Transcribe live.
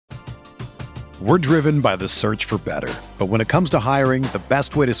We're driven by the search for better. But when it comes to hiring, the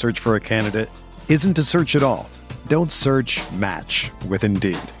best way to search for a candidate isn't to search at all. Don't search, match with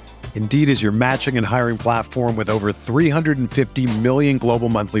Indeed. Indeed is your matching and hiring platform with over 350 million global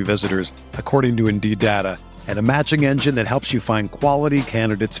monthly visitors, according to Indeed data, and a matching engine that helps you find quality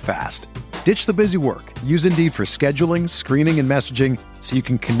candidates fast. Ditch the busy work. Use Indeed for scheduling, screening, and messaging so you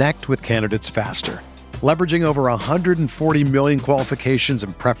can connect with candidates faster. Leveraging over 140 million qualifications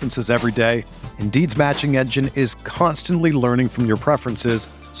and preferences every day, Indeed's matching engine is constantly learning from your preferences,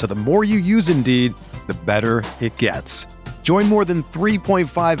 so the more you use Indeed, the better it gets. Join more than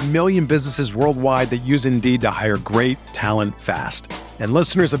 3.5 million businesses worldwide that use Indeed to hire great talent fast. And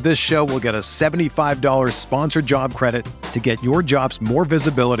listeners of this show will get a $75 sponsored job credit to get your jobs more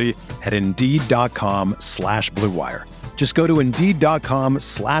visibility at Indeed.com/Blue Wire. Just go to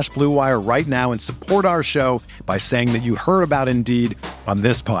Indeed.com/Blue Wire right now and support our show by saying that you heard about Indeed on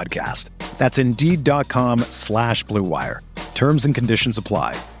this podcast. That's Indeed.com/Blue Wire. Terms and conditions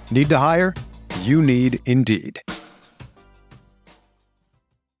apply. Need to hire? You need Indeed.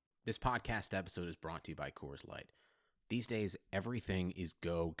 This podcast episode is brought to you by Coors Light. These days, everything is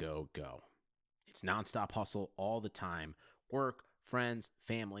go, go, go. It's nonstop hustle all the time. Work, friends,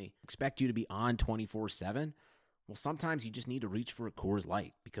 family, expect you to be on 24/7. Well, sometimes you just need to reach for a Coors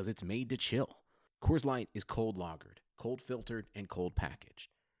Light because it's made to chill. Coors Light is cold lagered, cold filtered, and cold packaged.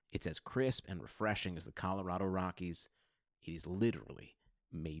 It's as crisp and refreshing as the Colorado Rockies. It is literally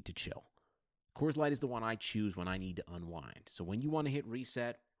made to chill. Coors Light is the one I choose when I need to unwind. So when you want to hit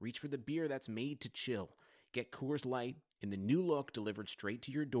reset, reach for the beer that's made to chill. Get Coors Light in the new look delivered straight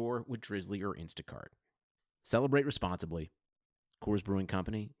to your door with Drizzly or Instacart. Celebrate responsibly. Coors Brewing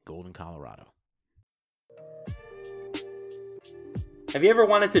Company, Golden, Colorado. Have you ever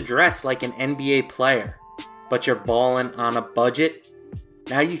wanted to dress like an NBA player, but you're balling on a budget?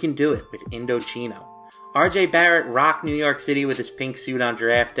 Now you can do it with Indochino. RJ Barrett rocked New York City with his pink suit on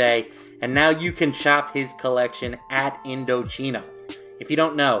draft day, and now you can shop his collection at Indochino. If you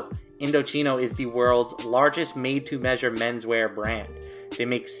don't know, Indochino is the world's largest made-to-measure menswear brand. They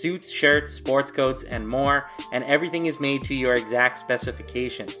make suits, shirts, sports coats, and more, and everything is made to your exact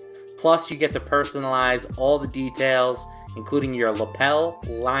specifications. Plus, you get to personalize all the details, including your lapel,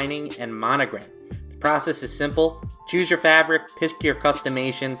 lining, and monogram. The process is simple. Choose your fabric, pick your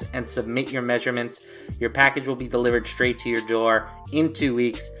customations, and submit your measurements. Your package will be delivered straight to your door in 2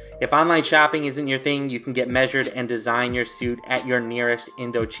 weeks. If online shopping isn't your thing, you can get measured and design your suit at your nearest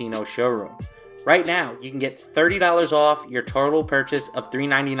Indochino showroom. Right now, you can get $30 off your total purchase of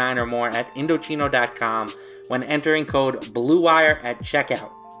 $3.99 or more at Indochino.com when entering code BLUEWIRE at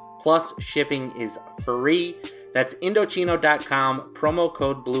checkout. Plus, shipping is free. That's Indochino.com, promo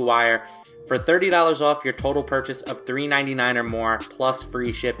code BLUEWIRE for $30 off your total purchase of $3.99 or more, plus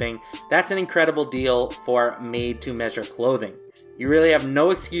free shipping. That's an incredible deal for made-to-measure clothing. You really have no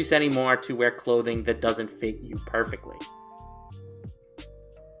excuse anymore to wear clothing that doesn't fit you perfectly.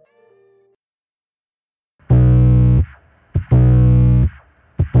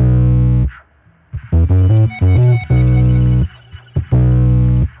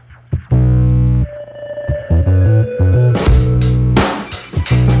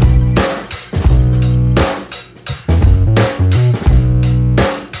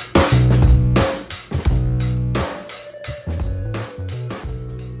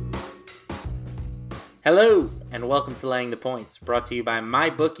 Hello, and welcome to Laying the Points, brought to you by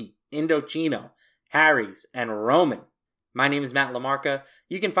MyBookie, Indochino, Harry's, and Roman. My name is Matt LaMarca.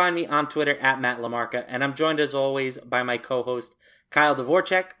 You can find me on Twitter at Matt LaMarca, and I'm joined as always by my co-host, Kyle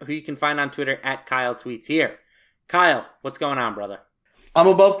Dvorchak, who you can find on Twitter at Kyle Tweets Here. Kyle, what's going on, brother? I'm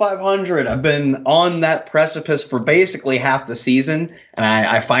above 500. I've been on that precipice for basically half the season, and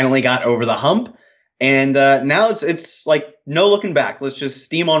I finally got over the hump. And now it's like no looking back. Let's just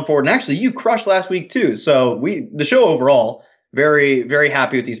steam on forward. And actually, you crushed last week too. So the show overall, very, very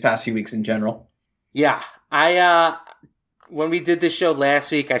happy with these past few weeks in general. Yeah, when we did this show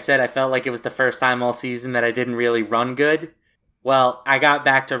last week, I said I felt like it was the first time all season that I didn't really run good. Well, I got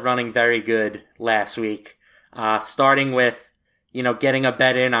back to running very good last week, starting with, getting a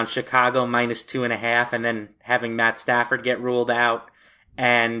bet in on Chicago -2.5 and then having Matt Stafford get ruled out.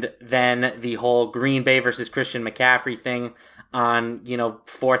 And then the whole Green Bay versus Christian McCaffrey thing on,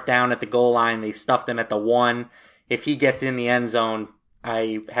 fourth down at the goal line. They stuffed him at the 1. If he gets in the end zone,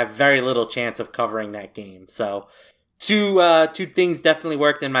 I have very little chance of covering that game. So two things definitely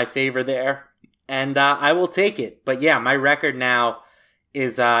worked in my favor there. And I will take it. But yeah, my record now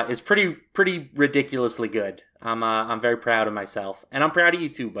is pretty ridiculously good. I'm very proud of myself. And I'm proud of you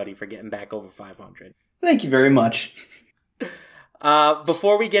too, buddy, for getting back over 500. Thank you very much.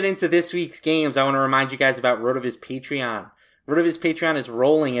 Before we get into this week's games, I want to remind you guys about RotoViz Patreon. RotoViz Patreon is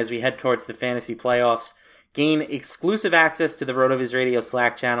rolling as we head towards the fantasy playoffs. Gain exclusive access to the RotoViz Radio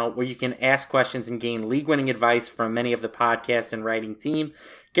Slack channel where you can ask questions and gain league-winning advice from many of the podcast and writing team.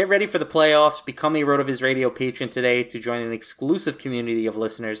 Get ready for the playoffs. Become a RotoViz Radio patron today to join an exclusive community of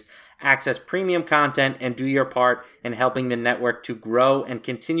listeners, access premium content, and do your part in helping the network to grow and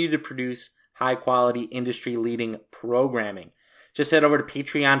continue to produce high-quality, industry-leading programming. Just head over to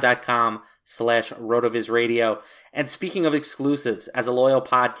patreon.com/RotoVizRadio. And speaking of exclusives, as a loyal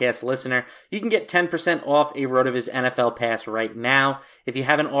podcast listener, you can get 10% off a RotoViz NFL Pass right now. If you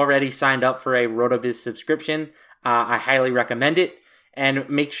haven't already signed up for a RotoViz subscription, I highly recommend it. And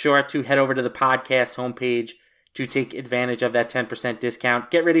make sure to head over to the podcast homepage to take advantage of that 10%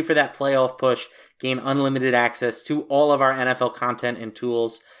 discount. Get ready for that playoff push. Gain unlimited access to all of our NFL content and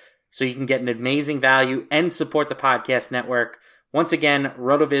tools so you can get an amazing value and support the podcast network. Once again,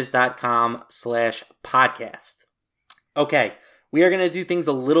 rotoviz.com/podcast. Okay, we are going to do things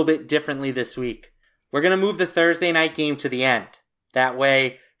a little bit differently this week. We're going to move the Thursday night game to the end. That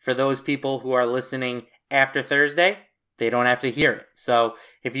way, for those people who are listening after Thursday, they don't have to hear it. So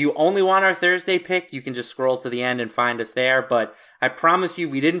if you only want our Thursday pick, you can just scroll to the end and find us there. But I promise you,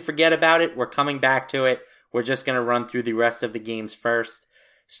 we didn't forget about it. We're coming back to it. We're just going to run through the rest of the games first.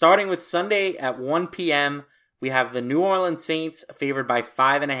 Starting with Sunday at 1 p.m., we have the New Orleans Saints favored by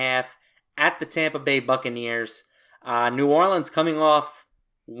 5.5 at the Tampa Bay Buccaneers. New Orleans coming off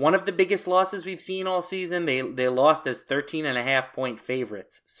one of the biggest losses we've seen all season. They lost as 13.5-point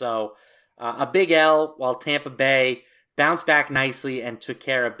favorites. So a big L, while Tampa Bay bounced back nicely and took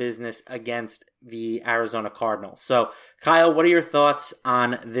care of business against the Arizona Cardinals. So, Kyle, what are your thoughts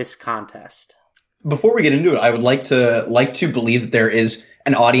on this contest? Before we get into it, I would like to believe that there is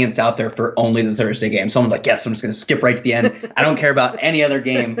an audience out there for only the Thursday game. Someone's like, yes, I'm just going to skip right to the end. I don't care about any other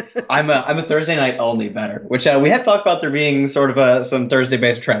game. I'm a Thursday night only better, which we have talked about there being sort of some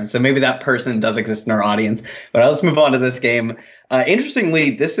Thursday-based trends. So maybe that person does exist in our audience. But let's move on to this game.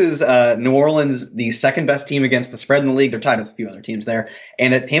 Interestingly, this is New Orleans, the second best team against the spread in the league. They're tied with a few other teams there.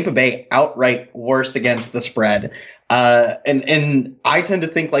 And at Tampa Bay, outright worst against the spread. And I tend to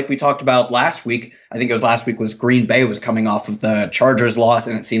think, like we talked about last week, I think it was last week, was Green Bay was coming off of the Chargers loss,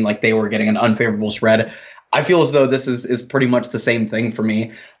 and it seemed like they were getting an unfavorable spread. I feel as though this is pretty much the same thing for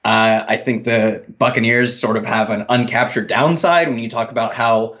me. I think the Buccaneers sort of have an uncaptured downside when you talk about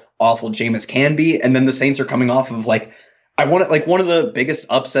how awful Jameis can be. And then the Saints are coming off of one of the biggest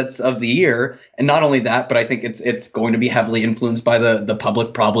upsets of the year. And not only that, but I think it's going to be heavily influenced by the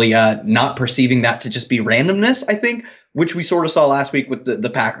public probably not perceiving that to just be randomness, I think, which we sort of saw last week with the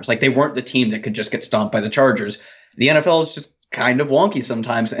Packers. Like, they weren't the team that could just get stomped by the Chargers. The NFL is just kind of wonky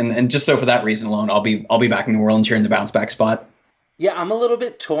sometimes. And just so for that reason alone, I'll be back in New Orleans here in the bounce back spot. Yeah, I'm a little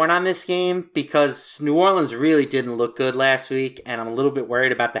bit torn on this game because New Orleans really didn't look good last week. And I'm a little bit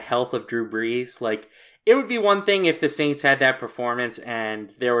worried about the health of Drew Brees. Like, it would be one thing if the Saints had that performance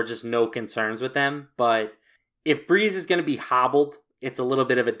and there were just no concerns with them. But if Brees is going to be hobbled, it's a little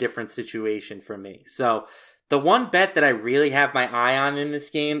bit of a different situation for me. So the one bet that I really have my eye on in this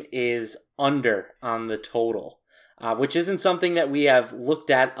game is under on the total, which isn't something that we have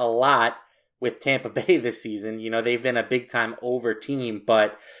looked at a lot with Tampa Bay this season. You know, they've been a big time over team,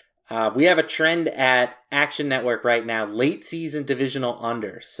 but we have a trend at Action Network right now, late season divisional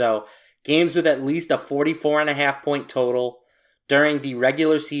under. So games with at least a 44.5-point total during the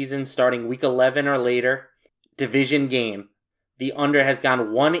regular season starting week 11 or later, division game. The under has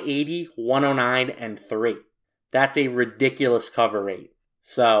gone 180, 109, and 3. That's a ridiculous cover rate.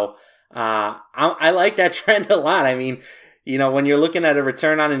 So I like that trend a lot. I mean, you know, when you're looking at a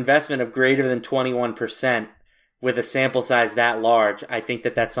return on investment of greater than 21% with a sample size that large, I think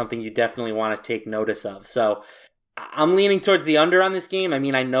that that's something you definitely want to take notice of. So I'm leaning towards the under on this game. I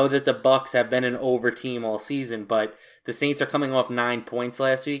mean, I know that the Bucs have been an over team all season, but the Saints are coming off 9 points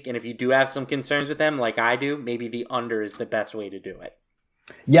last week. And if you do have some concerns with them, like I do, maybe the under is the best way to do it.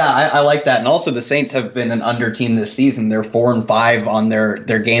 Yeah, I like that. And also the Saints have been an under team this season. They're 4-5 on their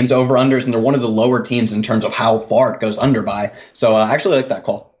games over unders, and they're one of the lower teams in terms of how far it goes under by. So I actually like that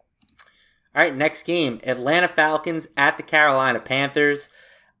call. All right, next game, Atlanta Falcons at the Carolina Panthers.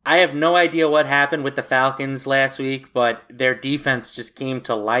 I have no idea what happened with the Falcons last week, but their defense just came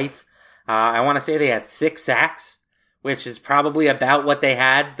to life. I want to say they had 6 sacks, which is probably about what they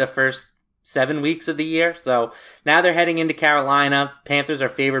had the first 7 weeks of the year. So now they're heading into Carolina. Panthers are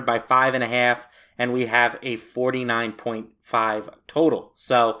favored by 5.5, and we have a 49.5 total.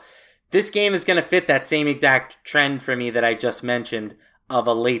 So this game is going to fit that same exact trend for me that I just mentioned. of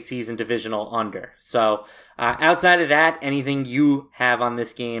a late season divisional under. So outside of that, anything you have on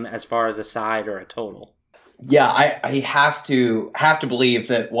this game as far as a side or a total? Yeah, I have to believe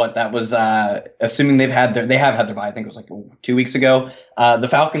that that was assuming they have had their bye. I think it was like 2 weeks ago. The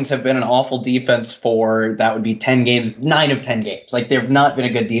Falcons have been an awful defense for that would be 10 games, 9 of 10 games. Like they've not been a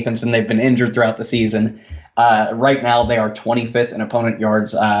good defense, and they've been injured throughout the season. Right now they are 25th in opponent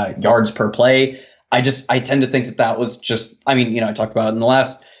yards per play. I tend to think that was just. I mean, I talked about it in the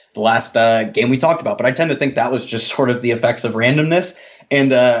last game we talked about, but I tend to think that was just sort of the effects of randomness.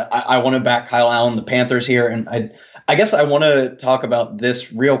 And I want to back Kyle Allen, the Panthers here, and I guess I want to talk about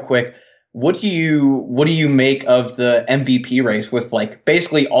this real quick. What do you make of the MVP race with like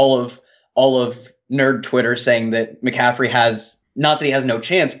basically all of nerd Twitter saying that McCaffrey has, not that he has no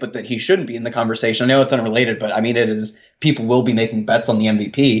chance, but that he shouldn't be in the conversation? I know it's unrelated, but I mean it is. People will be making bets on the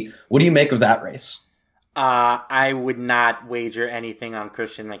MVP. What do you make of that race? I would not wager anything on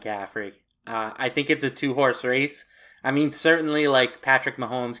Christian McCaffrey. I think it's a 2-horse race. I mean, certainly, like, Patrick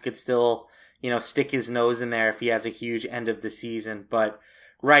Mahomes could still, stick his nose in there if he has a huge end of the season. But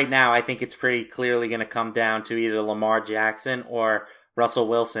right now, I think it's pretty clearly going to come down to either Lamar Jackson or Russell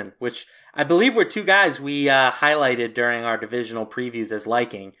Wilson, which I believe were 2 guys we highlighted during our divisional previews as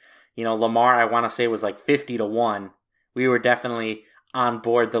liking. Lamar, I want to say, was like 50-1. We were definitely on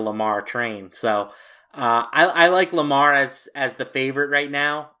board the Lamar train. So I like Lamar as the favorite right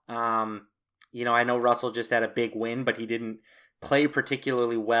now. I know Russell just had a big win, but he didn't play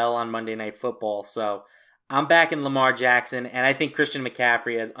particularly well on Monday Night Football. So I'm backing Lamar Jackson, and I think Christian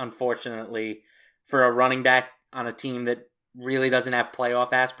McCaffrey is, unfortunately, for a running back on a team that really doesn't have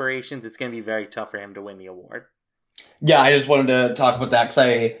playoff aspirations, it's going to be very tough for him to win the award. Yeah, I just wanted to talk about that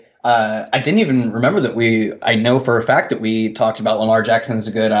because I didn't even remember that I know for a fact that we talked about Lamar Jackson as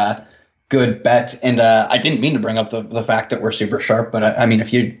a good bet, and I didn't mean to bring up the fact that we're super sharp, but I mean,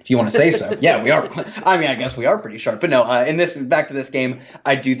 if you want to say so, yeah, we are. I mean, I guess we are pretty sharp, but no. Back to this game,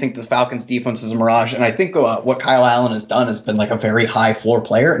 I do think the Falcons defense is a mirage, and I think what Kyle Allen has done has been like a very high floor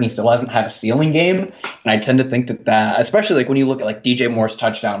player, and he still hasn't had a ceiling game. And I tend to think that especially like when you look at like DJ Moore's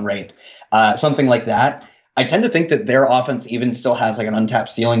touchdown rate, something like that, I tend to think that their offense even still has like an untapped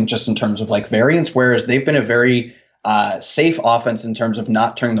ceiling just in terms of like variance, whereas they've been a very safe offense in terms of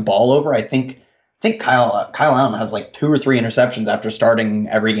not turning the ball over. I think Kyle Allen has like 2 or 3 interceptions after starting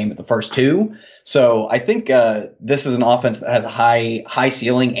every game at the first 2. So I think this is an offense that has a high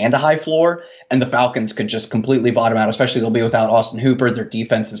ceiling and a high floor, and the Falcons could just completely bottom out, especially they'll be without Austin Hooper. Their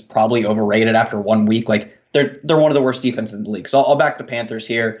defense is probably overrated after 1 week. Like they're one of the worst defenses in the league. So I'll back the Panthers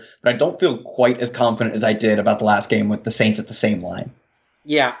here, but I don't feel quite as confident as I did about the last game with the Saints at the same line.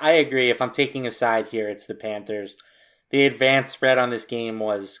 Yeah, I agree. If I'm taking a side here, it's the Panthers. The advanced spread on this game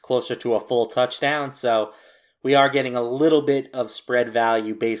was closer to a full touchdown, so we are getting a little bit of spread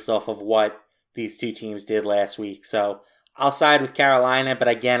value based off of what these 2 teams did last week. So I'll side with Carolina, but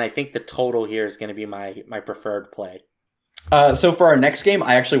again, I think the total here is going to be my preferred play. So for our next game,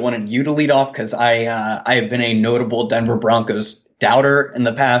 I actually wanted you to lead off because I have been a notable Denver Broncos doubter in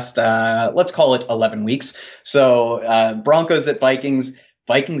the past, let's call it 11 weeks. So Broncos at Vikings.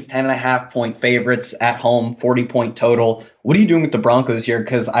 Vikings 10.5 point favorites at home, 40 point total. What are you doing with the Broncos here?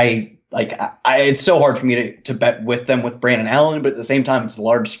 Because it's so hard for me to bet with them with Brandon Allen, but at the same time it's a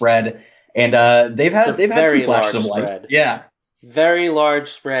large spread, and they've had some flashes of life. Yeah, very large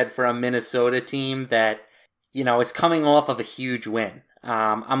spread for a Minnesota team that is coming off of a huge win.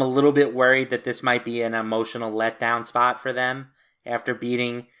 I'm a little bit worried that this might be an emotional letdown spot for them after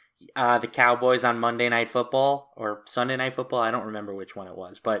beating the Cowboys on Monday Night Football or Sunday Night Football. I don't remember which one it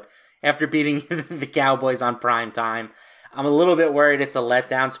was, but after beating the Cowboys on prime time, I'm a little bit worried it's a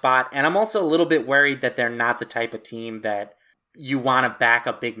letdown spot. And I'm also a little bit worried that they're not the type of team that you want to back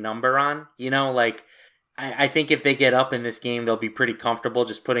a big number on. I think if they get up in this game, they'll be pretty comfortable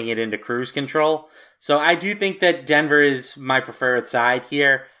just putting it into cruise control. So I do think that Denver is my preferred side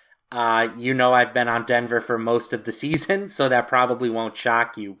here. I've been on Denver for most of the season, so that probably won't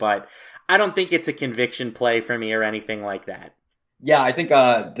shock you, but I don't think it's a conviction play for me or anything like that. Yeah, I think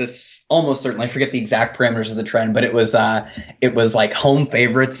this almost certainly, I forget the exact parameters of the trend, but it was like home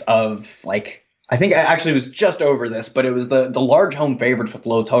favorites of like, I think actually it was just over this, but it was the large home favorites with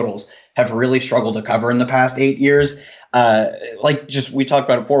low totals have really struggled to cover in the past 8 years. We talked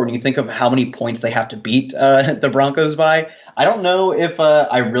about it before, when you think of how many points they have to beat the Broncos by, I don't know if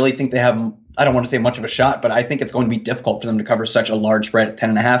I really think they have, I don't want to say much of a shot, but I think it's going to be difficult for them to cover such a large spread at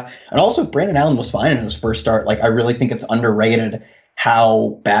 10.5. And also Brandon Allen was fine in his first start. Like, I really think it's underrated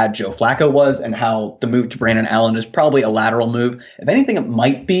how bad Joe Flacco was and how the move to Brandon Allen is probably a lateral move. If anything, it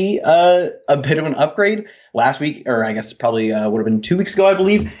might be a bit of an upgrade. Last week, or I guess probably would have been 2 weeks ago, I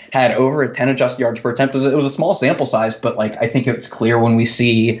believe, had over a 10 adjusted yards per attempt. It was a small sample size, but like I think it's clear when we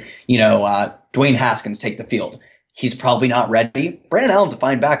see, Dwayne Haskins take the field. He's probably not ready. Brandon Allen's a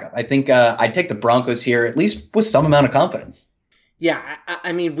fine backup. I think I'd take the Broncos here, at least with some amount of confidence. Yeah,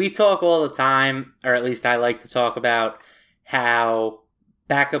 I mean, we talk all the time, or at least I like to talk about how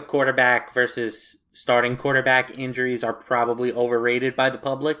backup quarterback versus starting quarterback injuries are probably overrated by the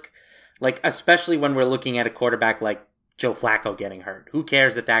public. Like, especially when we're looking at a quarterback like Joe Flacco getting hurt. Who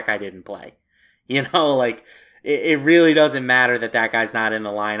cares that guy didn't play? It really doesn't matter that guy's not in the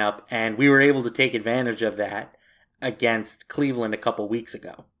lineup. And we were able to take advantage of that against Cleveland a couple weeks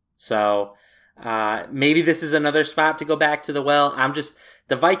ago. So, maybe this is another spot to go back to the well.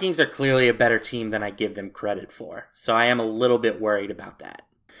 The Vikings are clearly a better team than I give them credit for. So I am a little bit worried about that.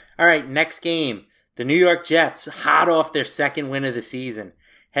 All right, next game. The New York Jets, hot off their second win of the season,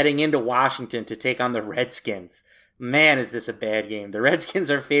 heading into Washington to take on the Redskins. Man, is this a bad game. The Redskins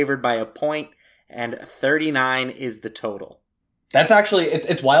are favored by a point, and 39 is the total. That's actually,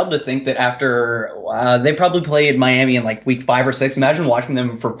 it's wild to think that after they probably played Miami in like week 5 or 6. Imagine watching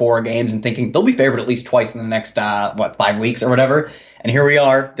them for 4 games and thinking they'll be favored at least twice in the next, 5 weeks or whatever. And here we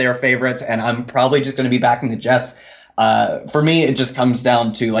are, they're favorites, and I'm probably just going to be backing the Jets. For me, it just comes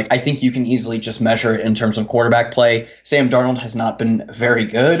down to, I think you can easily just measure it in terms of quarterback play. Sam Darnold has not been very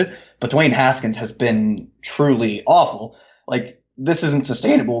good, but Dwayne Haskins has been truly awful. This isn't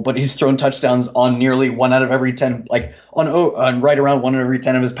sustainable, but he's thrown touchdowns on nearly 1 out of every 10, on right around 1 out of every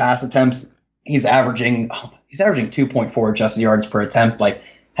 10 of his pass attempts. He's averaging 2.4 adjusted yards per attempt,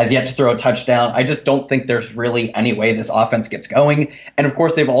 has yet to throw a touchdown. I just don't think there's really any way this offense gets going. And of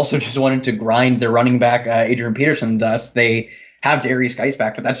course, they've also just wanted to grind their running back, Adrian Peterson, thus. They have Darius Geis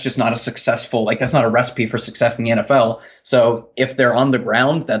back, but that's just not a successful, that's not a recipe for success in the NFL. So if they're on the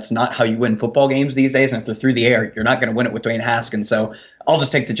ground, that's not how you win football games these days. And if they're through the air, you're not going to win it with Dwayne Haskins. So I'll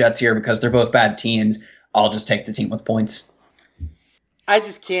just take the Jets here because they're both bad teams. I'll just take the team with points. I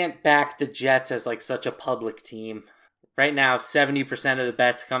just can't back the Jets as such a public team. Right now, 70% of the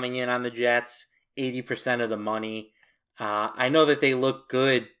bets coming in on the Jets, 80% of the money. I know that they looked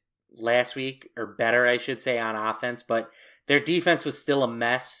good last week, or better, I should say, on offense, but their defense was still a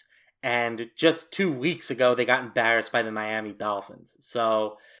mess. And just 2 weeks ago, they got embarrassed by the Miami Dolphins.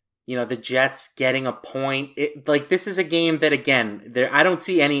 So, the Jets getting a point, this is a game that, again, I don't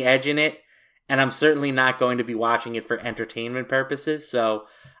see any edge in it. And I'm certainly not going to be watching it for entertainment purposes. So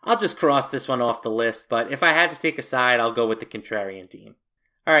I'll just cross this one off the list. But if I had to take a side, I'll go with the contrarian team.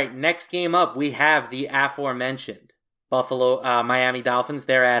 All right, next game up, we have the aforementioned Miami Dolphins.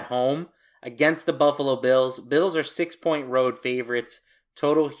 They're at home against the Buffalo Bills. Bills are 6-point road favorites.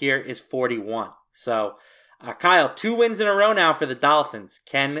 Total here is 41. So, Kyle, 2 wins in a row now for the Dolphins.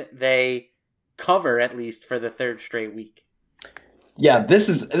 Can they cover at least for the 3rd straight week? Yeah, this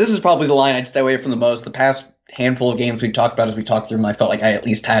is probably the line I'd stay away from the most. The past handful of games we talked about as we talked through them, I felt like I at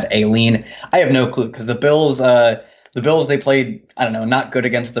least had a lean. I have no clue because the Bills, they played, I don't know, not good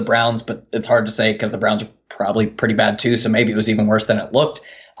against the Browns, but it's hard to say because the Browns are probably pretty bad too, so maybe it was even worse than it looked.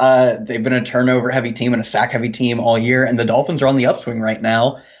 They've been a turnover-heavy team and a sack-heavy team all year, and the Dolphins are on the upswing right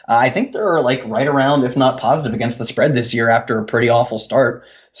now. I think they're right around, if not positive, against the spread this year after a pretty awful start.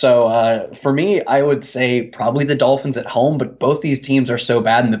 So for me, I would say probably the Dolphins at home, but both these teams are so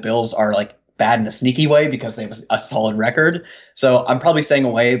bad, and the Bills are bad in a sneaky way because they have a solid record. So I'm probably staying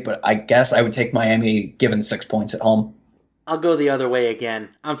away, but I guess I would take Miami given 6 points at home. I'll go the other way again.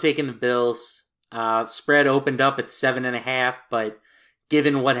 I'm taking the Bills. Spread opened up at 7.5, but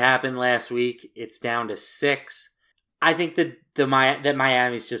given what happened last week, it's down to 6. I think that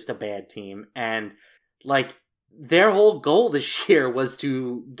Miami's just a bad team, and their whole goal this year was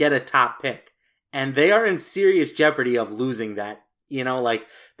to get a top pick, and they are in serious jeopardy of losing that.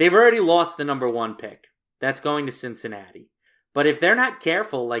 They've already lost the number 1 pick. That's going to Cincinnati. But if they're not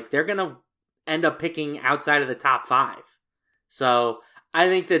careful, they're going to end up picking outside of the top 5. So I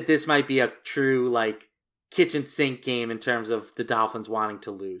think that this might be a true, kitchen sink game in terms of the Dolphins wanting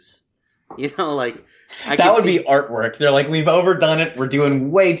to lose. That would be artwork. They're we've overdone it. We're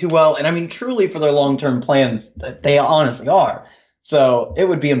doing way too well. And I mean, truly for their long-term plans, they honestly are. So it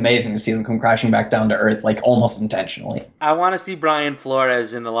would be amazing to see them come crashing back down to earth, almost intentionally. I want to see Brian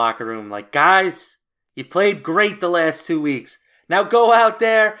Flores in the locker room. Guys, you played great the last 2 weeks. Now go out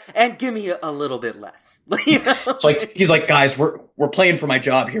there and give me a little bit less. It's he's guys, we're playing for my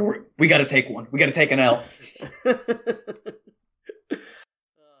job here. We got to take one. We got to take an L.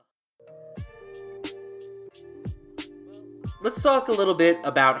 let's talk a little bit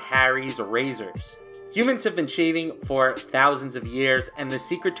about Harry's razors. Humans have been shaving for thousands of years, and the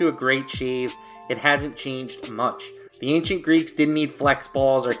secret to a great shave, it hasn't changed much. The ancient Greeks didn't need flex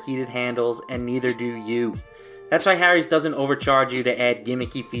balls or heated handles, and neither do you. That's why Harry's doesn't overcharge you to add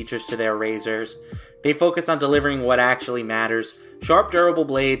gimmicky features to their razors. They focus on delivering what actually matters, sharp, durable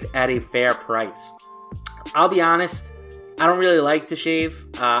blades at a fair price. I'll be honest, I don't really like to shave.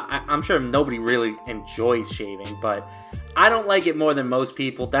 I'm sure nobody really enjoys shaving, but I don't like it more than most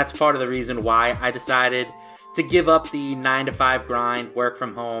people. That's part of the reason why I decided to give up the 9-to-5 grind, work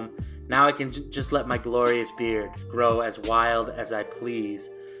from home. Now I can just let my glorious beard grow as wild as I please.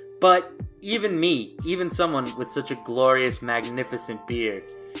 But even me, even someone with such a glorious, magnificent beard,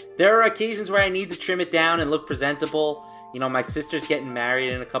 there are occasions where I need to trim it down and look presentable. You know, my sister's getting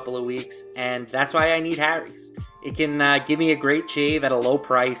married in a couple of weeks, and that's why I need Harry's. It can give me a great shave at a low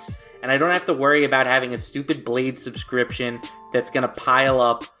price, and I don't have to worry about having a stupid blade subscription that's going to pile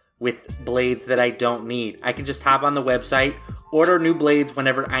up with blades that I don't need. I can just hop on the website, order new blades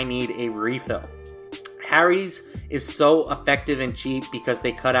whenever I need a refill. Harry's is so effective and cheap because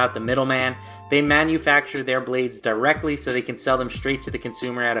they cut out the middleman. They manufacture their blades directly so they can sell them straight to the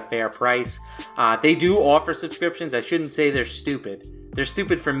consumer at a fair price. They do offer subscriptions. I shouldn't say they're stupid. They're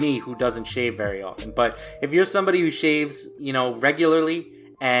stupid for me who doesn't shave very often. But if you're somebody who shaves, regularly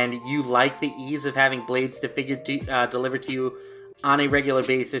and you like the ease of having blades delivered to you on a regular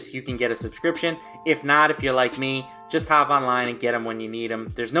basis, you can get a subscription. If not, if you're like me, just hop online and get them when you need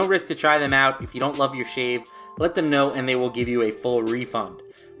them. There's no risk to try them out. If you don't love your shave, let them know and they will give you a full refund.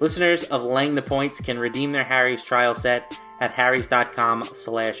 Listeners of Laying the Points can redeem their Harry's trial set at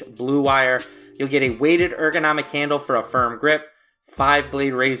harrys.com/bluewire. You'll get a weighted ergonomic handle for a firm grip,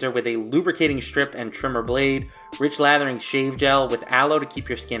 5-blade razor with a lubricating strip and trimmer blade, rich lathering shave gel with aloe to keep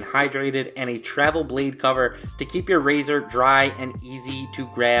your skin hydrated, and a travel blade cover to keep your razor dry and easy to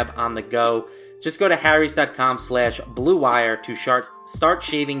grab on the go. Just go to harrys.com/bluewire to start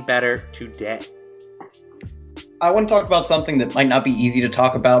shaving better today. I want to talk about something that might not be easy to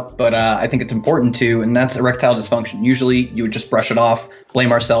talk about, but I think it's important to, and that's erectile dysfunction. Usually you would just brush it off,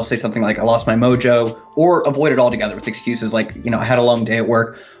 blame ourselves, say something like, I lost my mojo, or avoid it altogether with excuses like, I had a long day at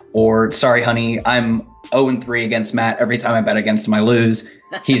work, or sorry, honey, I'm 0-3 against Matt. Every time I bet against him, I lose.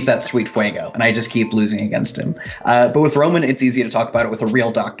 He's that sweet fuego, and I just keep losing against him. But with Roman, it's easy to talk about it with a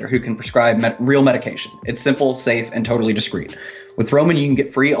real doctor who can prescribe real medication. It's simple, safe, and totally discreet. With Roman, you can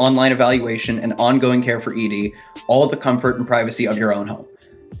get free online evaluation and ongoing care for ED, all at the comfort and privacy of your own home.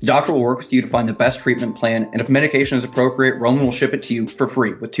 The doctor will work with you to find the best treatment plan, and if medication is appropriate, Roman will ship it to you for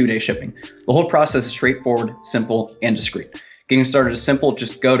free with 2-day shipping. The whole process is straightforward, simple, and discreet. Getting started is simple.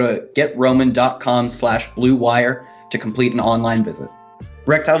 Just go to getroman.com/bluewire to complete an online visit.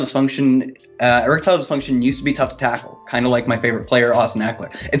 Erectile dysfunction used to be tough to tackle, kind of like my favorite player, Austin Eckler.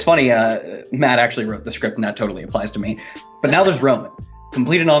 It's funny, Matt actually wrote the script, and that totally applies to me. But now there's Roman.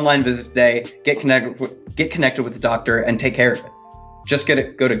 Complete an online visit today, get connected with the doctor, and take care of it. Just go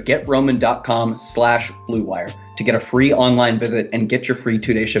to getroman.com/bluewire to get a free online visit and get your free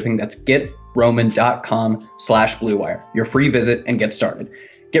 2-day shipping. That's getroman.com/bluewire. Your free visit and get started.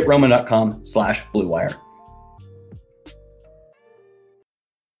 getroman.com/bluewire.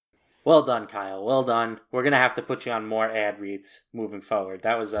 Well done, Kyle. Well done. We're going to have to put you on more ad reads moving forward.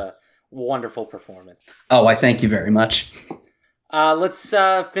 That was a wonderful performance. Oh, I thank you very much. Let's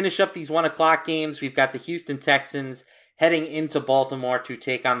finish up these 1 o'clock games. We've got the Houston Texans heading into Baltimore to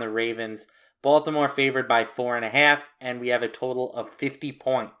take on the Ravens. Baltimore favored by 4.5, and we have a total of 50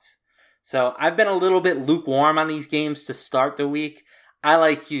 points. So I've been a little bit lukewarm on these games to start the week. I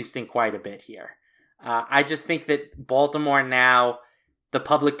like Houston quite a bit here. I just think that Baltimore now, the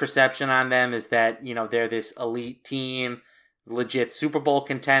public perception on them is that, they're this elite team, legit Super Bowl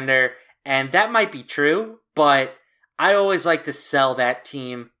contender, and that might be true, but I always like to sell that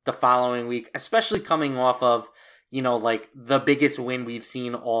team the following week, especially coming off of, the biggest win we've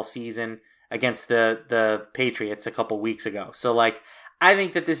seen all season against the Patriots a couple weeks ago. So, I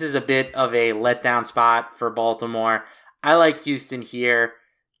think that this is a bit of a letdown spot for Baltimore. I like Houston here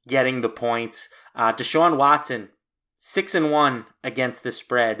getting the points. Deshaun Watson, 6-1 against the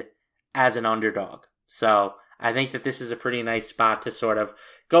spread as an underdog. So I think that this is a pretty nice spot to sort of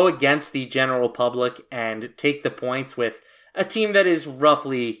go against the general public and take the points with a team that is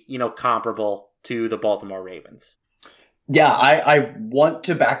roughly, comparable to the Baltimore Ravens. Yeah, I want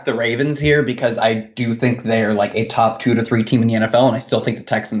to back the Ravens here because I do think they're like a top 2 to 3 team in the NFL, and I still think the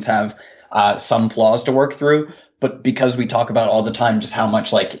Texans have some flaws to work through. But because we talk about all the time just how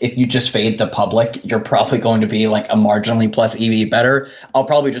much, like, if you just fade the public, you're probably going to be like a marginally plus EV better. I'll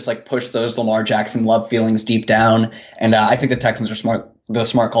probably just like push those Lamar Jackson love feelings deep down. And I think the Texans are the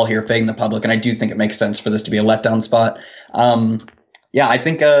smart call here, fading the public. And I do think it makes sense for this to be a letdown spot. Yeah, I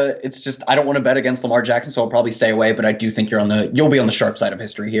think it's just I don't want to bet against Lamar Jackson, so I'll probably stay away. But I do think you'll be on the sharp side of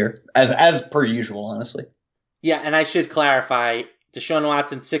history here, as per usual, honestly. Yeah, and I should clarify: Deshaun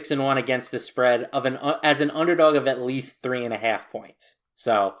Watson 6-1 against the spread as an underdog of at least 3.5 points.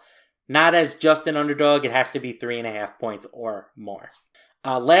 So not as just an underdog; it has to be 3.5 points or more.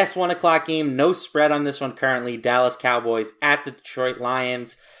 Last 1:00 game, no spread on this one currently. Dallas Cowboys at the Detroit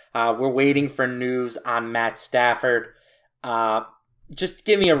Lions. We're waiting for news on Matt Stafford. Just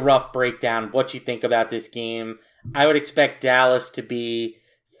give me a rough breakdown of what you think about this game. I would expect Dallas to be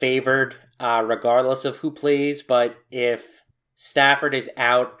favored regardless of who plays, but if Stafford is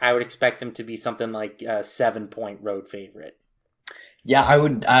out, I would expect them to be something like a 7-point road favorite. Yeah, I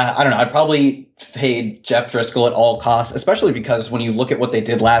would. I don't know. I'd probably fade Jeff Driscoll at all costs, especially because when you look at what they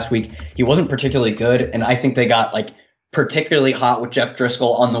did last week, he wasn't particularly good, and I think they got like particularly hot with Jeff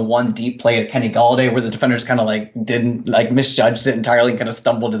Driscoll on the one deep play at Kenny Galladay where the defenders kind of like didn't like misjudged it entirely and kind of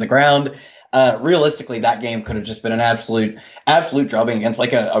stumbled to the ground. Realistically, that game could have just been an absolute drubbing against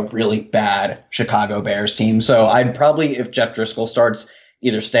like a really bad Chicago Bears team. So I'd probably, if Jeff Driscoll starts,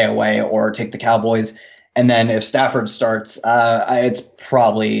 either stay away or take the Cowboys. And then if Stafford starts, it's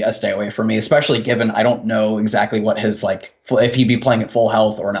probably a stay away for me, especially given I don't know exactly what his like if he'd be playing at full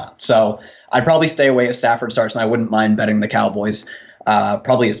health or not. So I'd probably stay away if Stafford starts, and I wouldn't mind betting the Cowboys,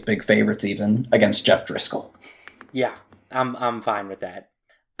 probably as big favorites even against Jeff Driscoll. Yeah, I'm fine with that.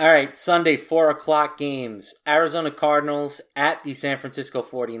 All right, Sunday 4:00 games. Arizona Cardinals at the San Francisco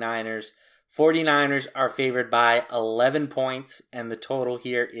 49ers. 49ers are favored by 11 points, and the total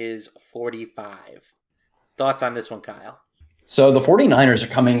here is 45. Thoughts on this one, Kyle? So the 49ers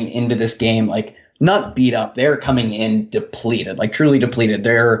are coming into this game like not beat up. They're coming in depleted, like truly depleted.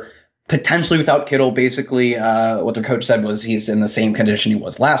 They're potentially without Kittle. Basically, what their coach said was he's in the same condition he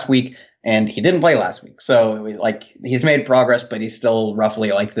was last week, and he didn't play last week. So like he's made progress, but he's still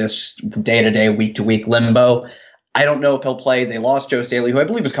roughly like this day-to-day, week-to-week limbo. I don't know if he'll play. They lost Joe Staley, who I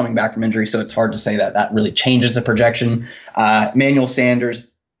believe is coming back from injury, so it's hard to say that really changes the projection. Emmanuel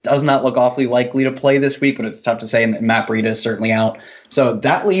Sanders does not look awfully likely to play this week, but it's tough to say, and Matt Breida is certainly out. So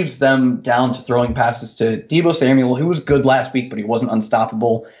that leaves them down to throwing passes to Deebo Samuel, who was good last week, but he wasn't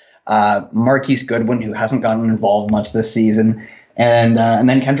unstoppable. Marquise Goodwin, who hasn't gotten involved much this season, and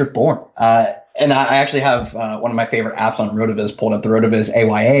then Kendrick Bourne. And I actually have one of my favorite apps on RotoViz pulled up, the RotoViz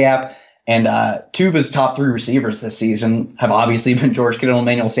AYA app, and two of his top 3 receivers this season have obviously been George Kittle and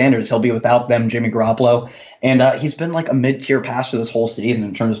Emmanuel Sanders. He'll be without them, Jimmy Garoppolo, and he's been like a mid-tier passer this whole season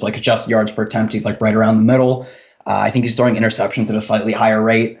in terms of like adjusted yards per attempt. He's like right around the middle. I think he's throwing interceptions at a slightly higher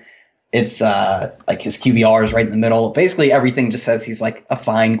rate. It's like his QBR is right in the middle. Basically, everything just says he's like a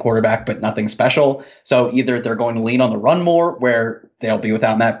fine quarterback, but nothing special. So either they're going to lean on the run more, where they'll be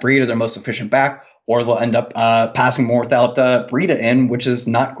without Matt Breida, their most efficient back, or they'll end up passing more without Breida in, which is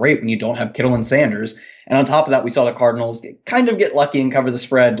not great when you don't have Kittle and Sanders. And on top of that, we saw the Cardinals kind of get lucky and cover the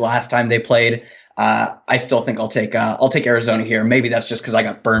spread last time they played. I still think I'll take Arizona here. Maybe that's just because I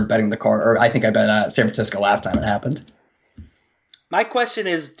got burned betting the Card, or I think I bet San Francisco last time it happened. My question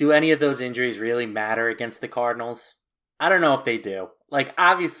is, do any of those injuries really matter against the Cardinals? I don't know if they do. Like,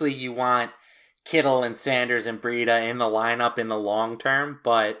 obviously you want Kittle and Sanders and Breida in the lineup in the long term,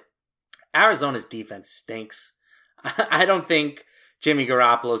 but Arizona's defense stinks. I don't think Jimmy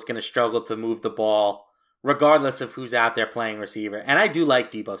Garoppolo is going to struggle to move the ball, regardless of who's out there playing receiver. And I do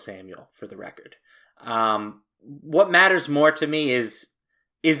like Deebo Samuel, for the record. What matters more to me is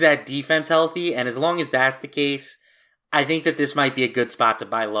that defense healthy? And as long as that's the case, I think that this might be a good spot to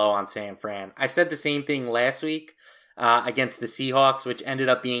buy low on San Fran. I said the same thing last week against the Seahawks, which ended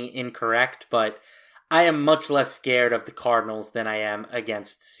up being incorrect, but I am much less scared of the Cardinals than I am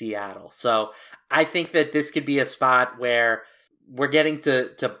against Seattle. So I think that this could be a spot where we're getting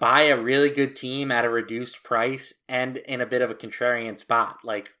to buy a really good team at a reduced price and in a bit of a contrarian spot.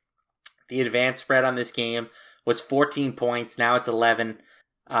 Like, the advanced spread on this game was 14 points. Now it's 11.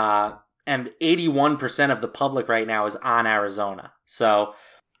 And 81% of the public right now is on Arizona. So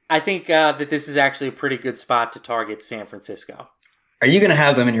I think that this is actually a pretty good spot to target San Francisco. Are you going to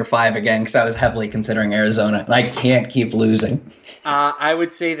have them in your 5 again? Because I was heavily considering Arizona, and I can't keep losing. I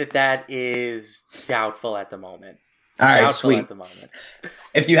would say that is doubtful at the moment. All right, doubtful sweet. At the moment.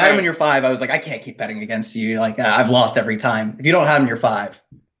 If you had them in your 5, I was like, I can't keep betting against you. Like, I've lost every time. If you don't have them in your 5.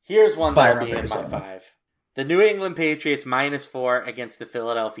 Here's one that'll be in my Arizona. 5. The New England Patriots -4 against the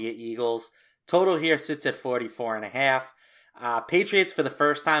Philadelphia Eagles. Total here sits at 44.5. Patriots, for the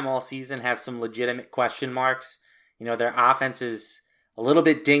first time all season, have some legitimate question marks. Their offense is a little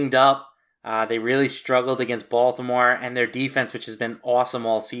bit dinged up. They really struggled against Baltimore, and their defense, which has been awesome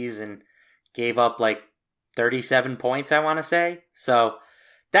all season, gave up like 37 points, I want to say. So,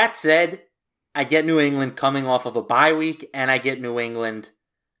 that said, I get New England coming off of a bye week, and I get New England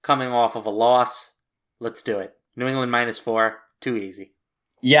coming off of a loss. Let's do it. New England -4, too easy.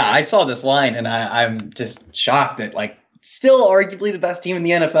 Yeah, I saw this line, and I'm just shocked that, still arguably the best team in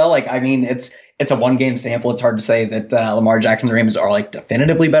the NFL. It's a one-game sample. It's hard to say that Lamar Jackson and the Ravens are,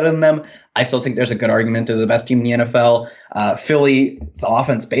 definitively better than them. I still think there's a good argument to the best team in the NFL. Philly's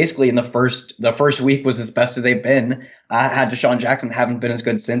offense, basically, in the first week was as best as they've been. Had Deshaun Jackson, haven't been as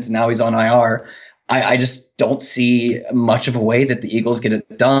good since, and now he's on IR. I just don't see much of a way that the Eagles get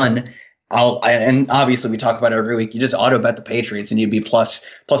it done. And obviously we talk about it every week. You just auto bet the Patriots and you'd be plus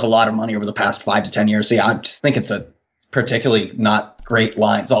a lot of money over the past 5 to 10 years. So yeah, I just think it's a particularly not great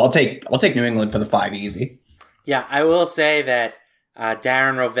line. So I'll take New England for the 5 easy. Yeah, I will say that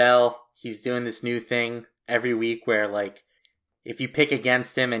Darren Rovell, he's doing this new thing every week where if you pick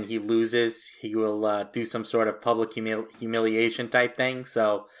against him and he loses, he will do some sort of public humiliation type thing.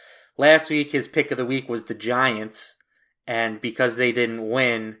 So last week his pick of the week was the Giants, and because they didn't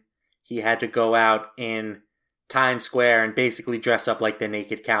win, he had to go out in Times Square and basically dress up like the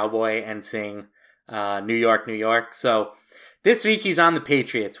Naked Cowboy and sing New York, New York. So this week he's on the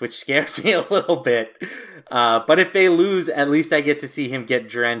Patriots, which scares me a little bit. But if they lose, at least I get to see him get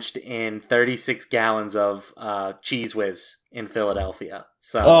drenched in 36 gallons of Cheese Whiz in Philadelphia.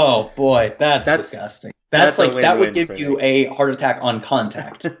 So, oh boy, that's disgusting. That would give you a heart attack on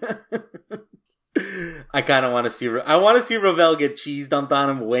contact. I kind of want to see Rovell get cheese dumped on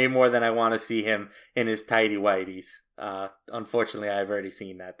him way more than I want to see him in his tighty whities. Unfortunately, I've already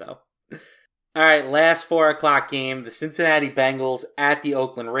seen that though. All right, last 4 o'clock game, the Cincinnati Bengals at the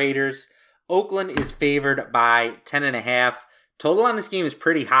Oakland Raiders. Oakland is favored by 10.5. Total on this game is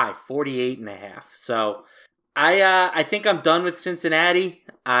pretty high, 48.5. So I think I'm done with Cincinnati.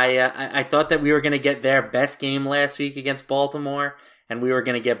 I thought that we were going to get their best game last week against Baltimore, and we were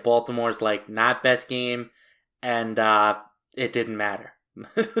going to get Baltimore's not best game, and it didn't matter.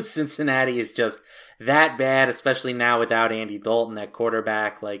 Cincinnati is just that bad, especially now without Andy Dalton at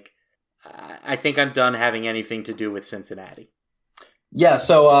quarterback. I think I'm done having anything to do with Cincinnati. Yeah,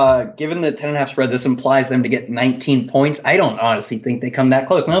 so given the 10.5 spread, this implies them to get 19 points. I don't honestly think they come that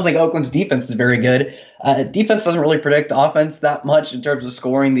close. I don't think Oakland's defense is very good. Defense doesn't really predict offense that much in terms of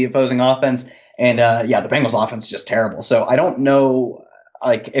scoring the opposing offense. And the Bengals offense is just terrible. So I don't know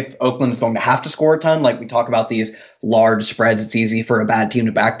if Oakland is going to have to score a ton. We talk about these large spreads, it's easy for a bad team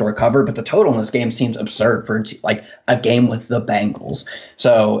to backdoor cover, but the total in this game seems absurd for a game with the Bengals.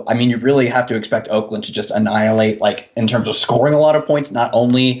 So, you really have to expect Oakland to just annihilate, in terms of scoring a lot of points, not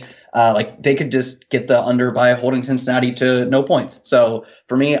only they could just get the under by holding Cincinnati to no points. So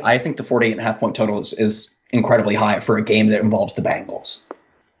for me, I think the 48.5 point total is incredibly high for a game that involves the Bengals.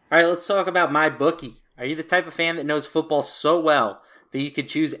 All right, let's talk about MyBookie. Are you the type of fan that knows football so well that you could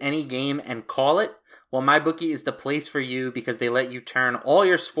choose any game and call it? Well, MyBookie is the place for you because they let you turn all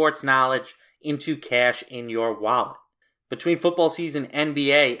your sports knowledge into cash in your wallet. Between football season,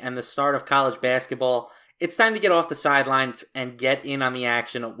 NBA, and the start of college basketball, it's time to get off the sidelines and get in on the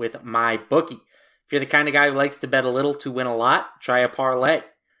action with MyBookie. If you're the kind of guy who likes to bet a little to win a lot, try a parlay.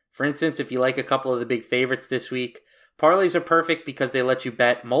 For instance, if you like a couple of the big favorites this week, parlays are perfect because they let you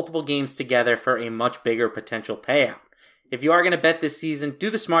bet multiple games together for a much bigger potential payout. If you are going to bet this season, do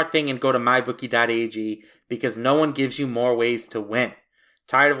the smart thing and go to mybookie.ag because no one gives you more ways to win.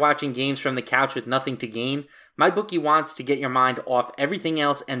 Tired of watching games from the couch with nothing to gain? MyBookie wants to get your mind off everything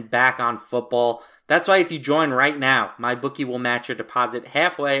else and back on football. That's why if you join right now, MyBookie will match your deposit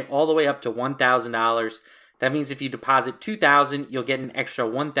halfway all the way up to $1,000. That means if you deposit $2,000, you'll get an extra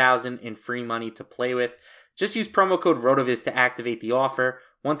 $1,000 in free money to play with. Just use promo code RotoViz to activate the offer.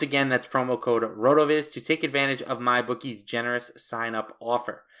 Once again, that's promo code RotoViz to take advantage of MyBookie's generous sign-up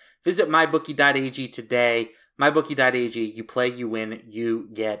offer. Visit mybookie.ag today. MyBookie.ag, you play, you win, you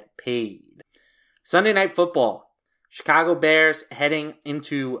get paid. Sunday Night Football. Chicago Bears heading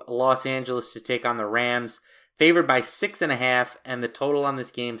into Los Angeles to take on the Rams. Favored by 6.5, and the total on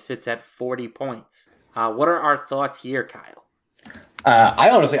this game sits at 40 points. What are our thoughts here, Kyle?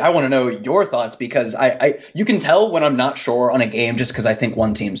 I want to know your thoughts because you can tell when I'm not sure on a game just because I think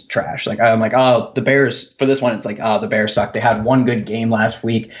one team's trash. Like I'm like, oh, the Bears for this one. It's like, oh, the Bears suck. They had one good game last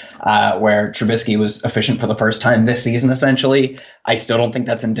week where Trubisky was efficient for the first time this season. Essentially, I still don't think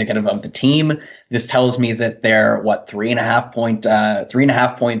that's indicative of the team. This tells me that they're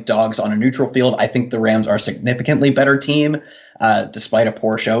 3.5 point dogs on a neutral field. I think the Rams are a significantly better team despite a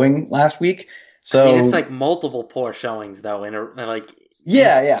poor showing last week. So I mean, it's like multiple poor showings though, in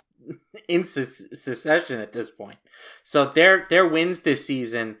succession at this point. So their wins this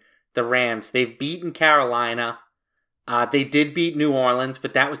season, the Rams, they've beaten Carolina. They did beat New Orleans,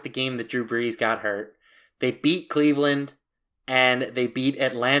 but that was the game that Drew Brees got hurt. They beat Cleveland, and they beat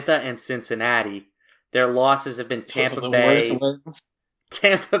Atlanta and Cincinnati. Their losses have been Tampa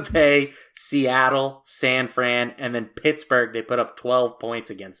Bay, Seattle, San Fran, and then Pittsburgh. They put up 12 points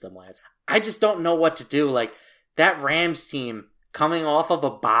against them last. I just don't know what to do. Like, that Rams team coming off of a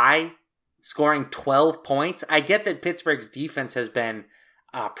bye, scoring 12 points. I get that Pittsburgh's defense has been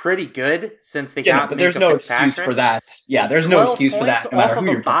pretty good since they got. But there's no excuse for that. Yeah, there's no excuse for that. No matter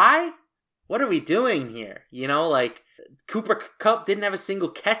who you're bye. What are we doing here? You know, like Cooper Kupp didn't have a single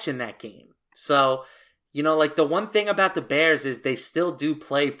catch in that game. So, you know, like the one thing about the Bears is they still do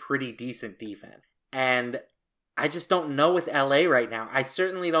play pretty decent defense, and I just don't know with LA right now. I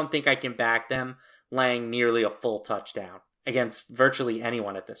certainly don't think I can back them laying nearly a full touchdown against virtually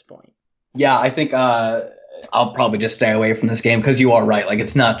anyone at this point. Yeah, I think I'll probably just stay away from this game because you are right. Like,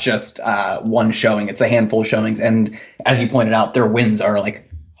 it's not just one showing. It's a handful of showings. And as you pointed out, their wins are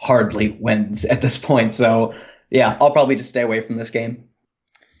like hardly wins at this point. So, yeah, I'll probably just stay away from this game.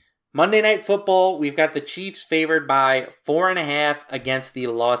 Monday Night Football, we've got the Chiefs favored by 4.5 against the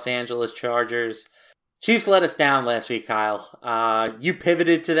Los Angeles Chargers. Chiefs let us down last week, Kyle. You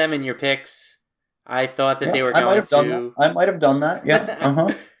pivoted to them in your picks. I thought that they were going to... I might have done that,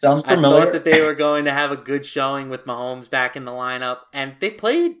 yeah. Sounds familiar. I thought that they were going to have a good showing with Mahomes back in the lineup, and they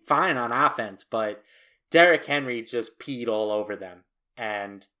played fine on offense, but Derrick Henry just peed all over them,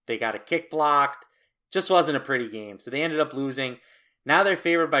 and they got a kick blocked. Just wasn't a pretty game, so they ended up losing. Now they're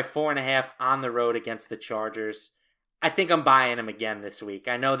favored by 4.5 on the road against the Chargers. I think I'm buying them again this week.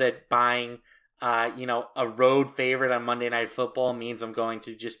 I know that buying, a road favorite on Monday Night Football means I'm going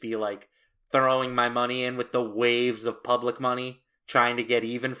to just be like throwing my money in with the waves of public money, trying to get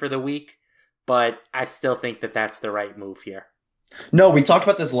even for the week. But I still think that that's the right move here. No, we talked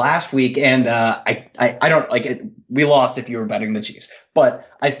about this last week, and I don't like it. We lost if you were betting the Chiefs, but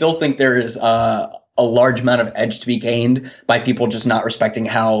I still think there is a large amount of edge to be gained by people just not respecting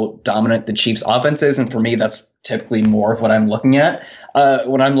how dominant the Chiefs offense is. And for me, that's typically more of what I'm looking at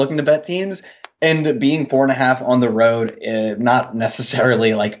when I'm looking to bet teams. And being 4.5 on the road, not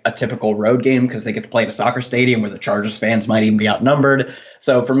necessarily like a typical road game because they get to play at a soccer stadium where the Chargers fans might even be outnumbered.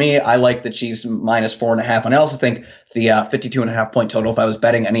 So for me, I like the Chiefs minus 4.5. And I also think the 52.5 point total, if I was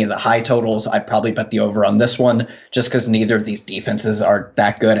betting any of the high totals, I'd probably bet the over on this one just because neither of these defenses are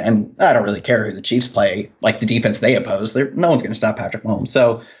that good. And I don't really care who the Chiefs play, like the defense they oppose. No one's going to stop Patrick Mahomes.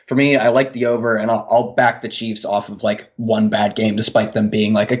 So for me, I like the over, and I'll back the Chiefs off of like one bad game, despite them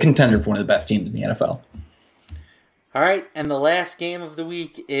being like a contender for one of the best teams in the NFL. All right, and the last game of the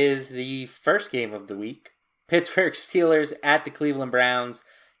week is the first game of the week. Pittsburgh Steelers at the Cleveland Browns.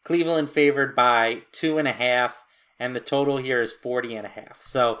 Cleveland favored by 2.5, and the total here is 40.5.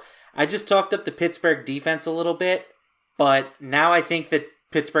 So I just talked up the Pittsburgh defense a little bit, but now I think that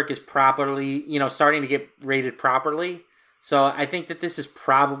Pittsburgh is properly, starting to get rated properly. So I think that this is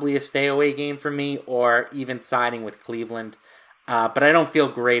probably a stay away game for me, or even siding with Cleveland. But I don't feel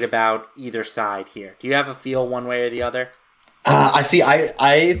great about either side here. Do you have a feel one way or the other?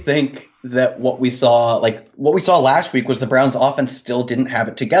 I think that what we saw last week was the Browns offense still didn't have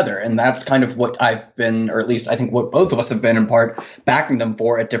it together. And that's kind of what I've been, or at least I think what both of us have been in part backing them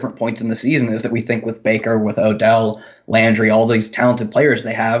for at different points in the season, is that we think with Baker, with Odell, Landry, all these talented players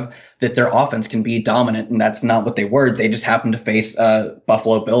they have, that their offense can be dominant. And that's not what they were. They just happened to face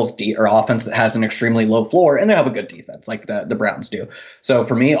Buffalo Bills offense that has an extremely low floor, and they have a good defense like the Browns do. So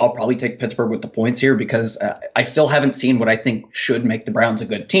for me, I'll probably take Pittsburgh with the points here because I still haven't seen what I think should make the Browns a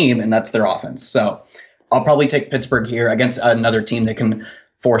good team, and that's their offense. So I'll probably take Pittsburgh here against another team that can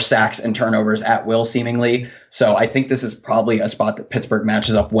force sacks and turnovers at will, seemingly. So I think this is probably a spot that Pittsburgh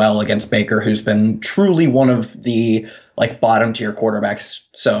matches up well against Baker, who's been truly one of the bottom tier quarterbacks.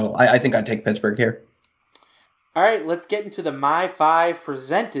 So I think I'd take Pittsburgh here. All right, let's get into the My 5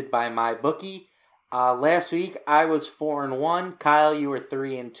 presented by MyBookie. Last week I was 4-1. Kyle, you were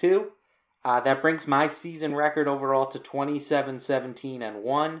 3-2. That brings my season record overall to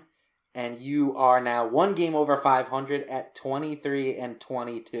 27-17-1. and you are now one game over 500 at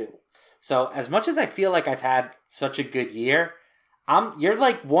 23-22. So as much as I feel like I've had such a good year, you're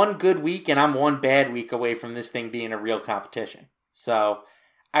like one good week and I'm one bad week away from this thing being a real competition. So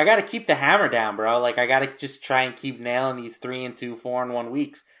I got to keep the hammer down, bro. Like, I got to just try and keep nailing these 3-2, 4-1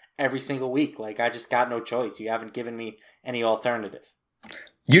 weeks every single week. Like, I just got no choice. You haven't given me any alternative.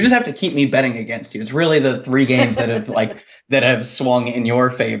 You just have to keep me betting against you. It's really the 3 games that have that have swung in your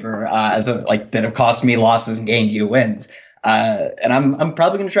favor that have cost me losses and gained you wins. And I'm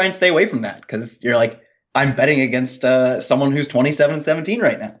probably going to try and stay away from that because you're like, I'm betting against someone who's 27-17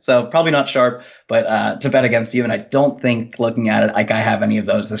 right now. So probably not sharp, but to bet against you. And I don't think, looking at it, like I have any of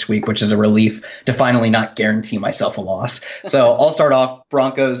those this week, which is a relief to finally not guarantee myself a loss. So I'll start off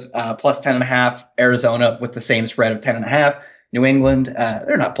Broncos plus 10.5, Arizona with the same spread of 10.5. New England,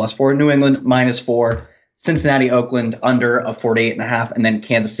 they're not plus 4. New England -4. Cincinnati, Oakland under of 48.5. And then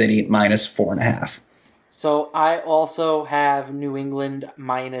Kansas City -4.5. So I also have New England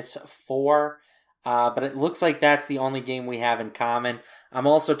 -4. But it looks like that's the only game we have in common. I'm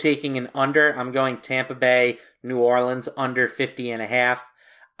also taking an under. I'm going Tampa Bay, New Orleans under 50.5.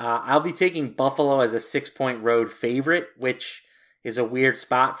 I'll be taking Buffalo as a 6-point road favorite, which is a weird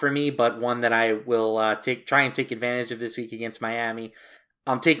spot for me, but one that I will try and take advantage of this week against Miami.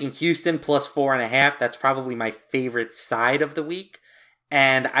 I'm taking Houston plus 4.5. That's probably my favorite side of the week.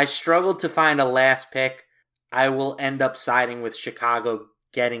 And I struggled to find a last pick. I will end up siding with Chicago,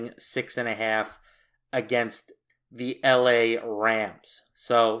 getting 6.5. against the LA Rams.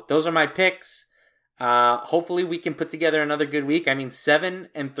 So those are my picks. Hopefully we can put together another good week. I mean,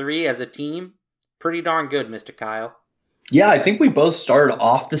 7-3 as a team, pretty darn good, Mr. Kyle. Yeah, I think we both started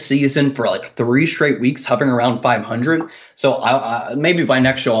off the season for like 3 straight weeks hovering around 500. So maybe by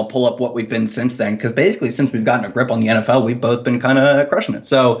next show I'll pull up what we've been since then, because basically since we've gotten a grip on the NFL, we've both been kind of crushing it.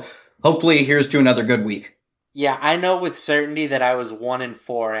 So hopefully here's to another good week. Yeah, I know with certainty that I was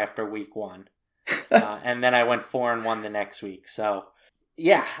 1-4 after week 1. And then I went 4-1 the next week. So,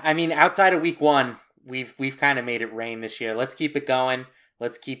 yeah, I mean, outside of week 1, we've kind of made it rain this year. Let's keep it going.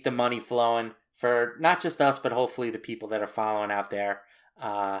 Let's keep the money flowing for not just us, but hopefully the people that are following out there,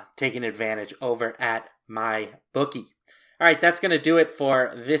 taking advantage over at MyBookie. All right, that's going to do it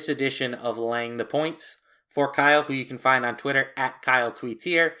for this edition of Laying the Points. For Kyle, who you can find on Twitter at Kyle Tweets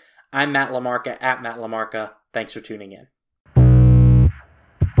Here, I'm Matt LaMarca at Matt LaMarca. Thanks for tuning in.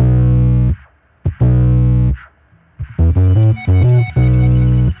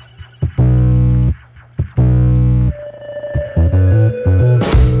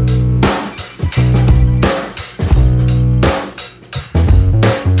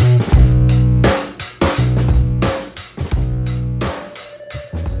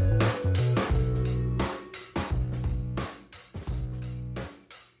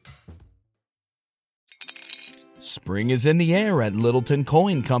 Spring is in the air at Littleton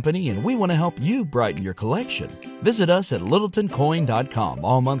Coin Company, and we want to help you brighten your collection. Visit us at littletoncoin.com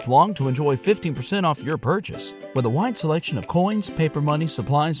all month long to enjoy 15% off your purchase. With a wide selection of coins, paper money,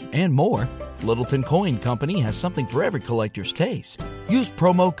 supplies, and more, Littleton Coin Company has something for every collector's taste. Use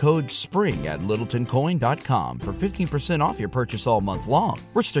promo code SPRING at littletoncoin.com for 15% off your purchase all month long.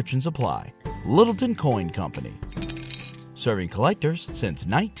 Restrictions apply. Littleton Coin Company. Serving collectors since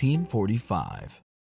 1945.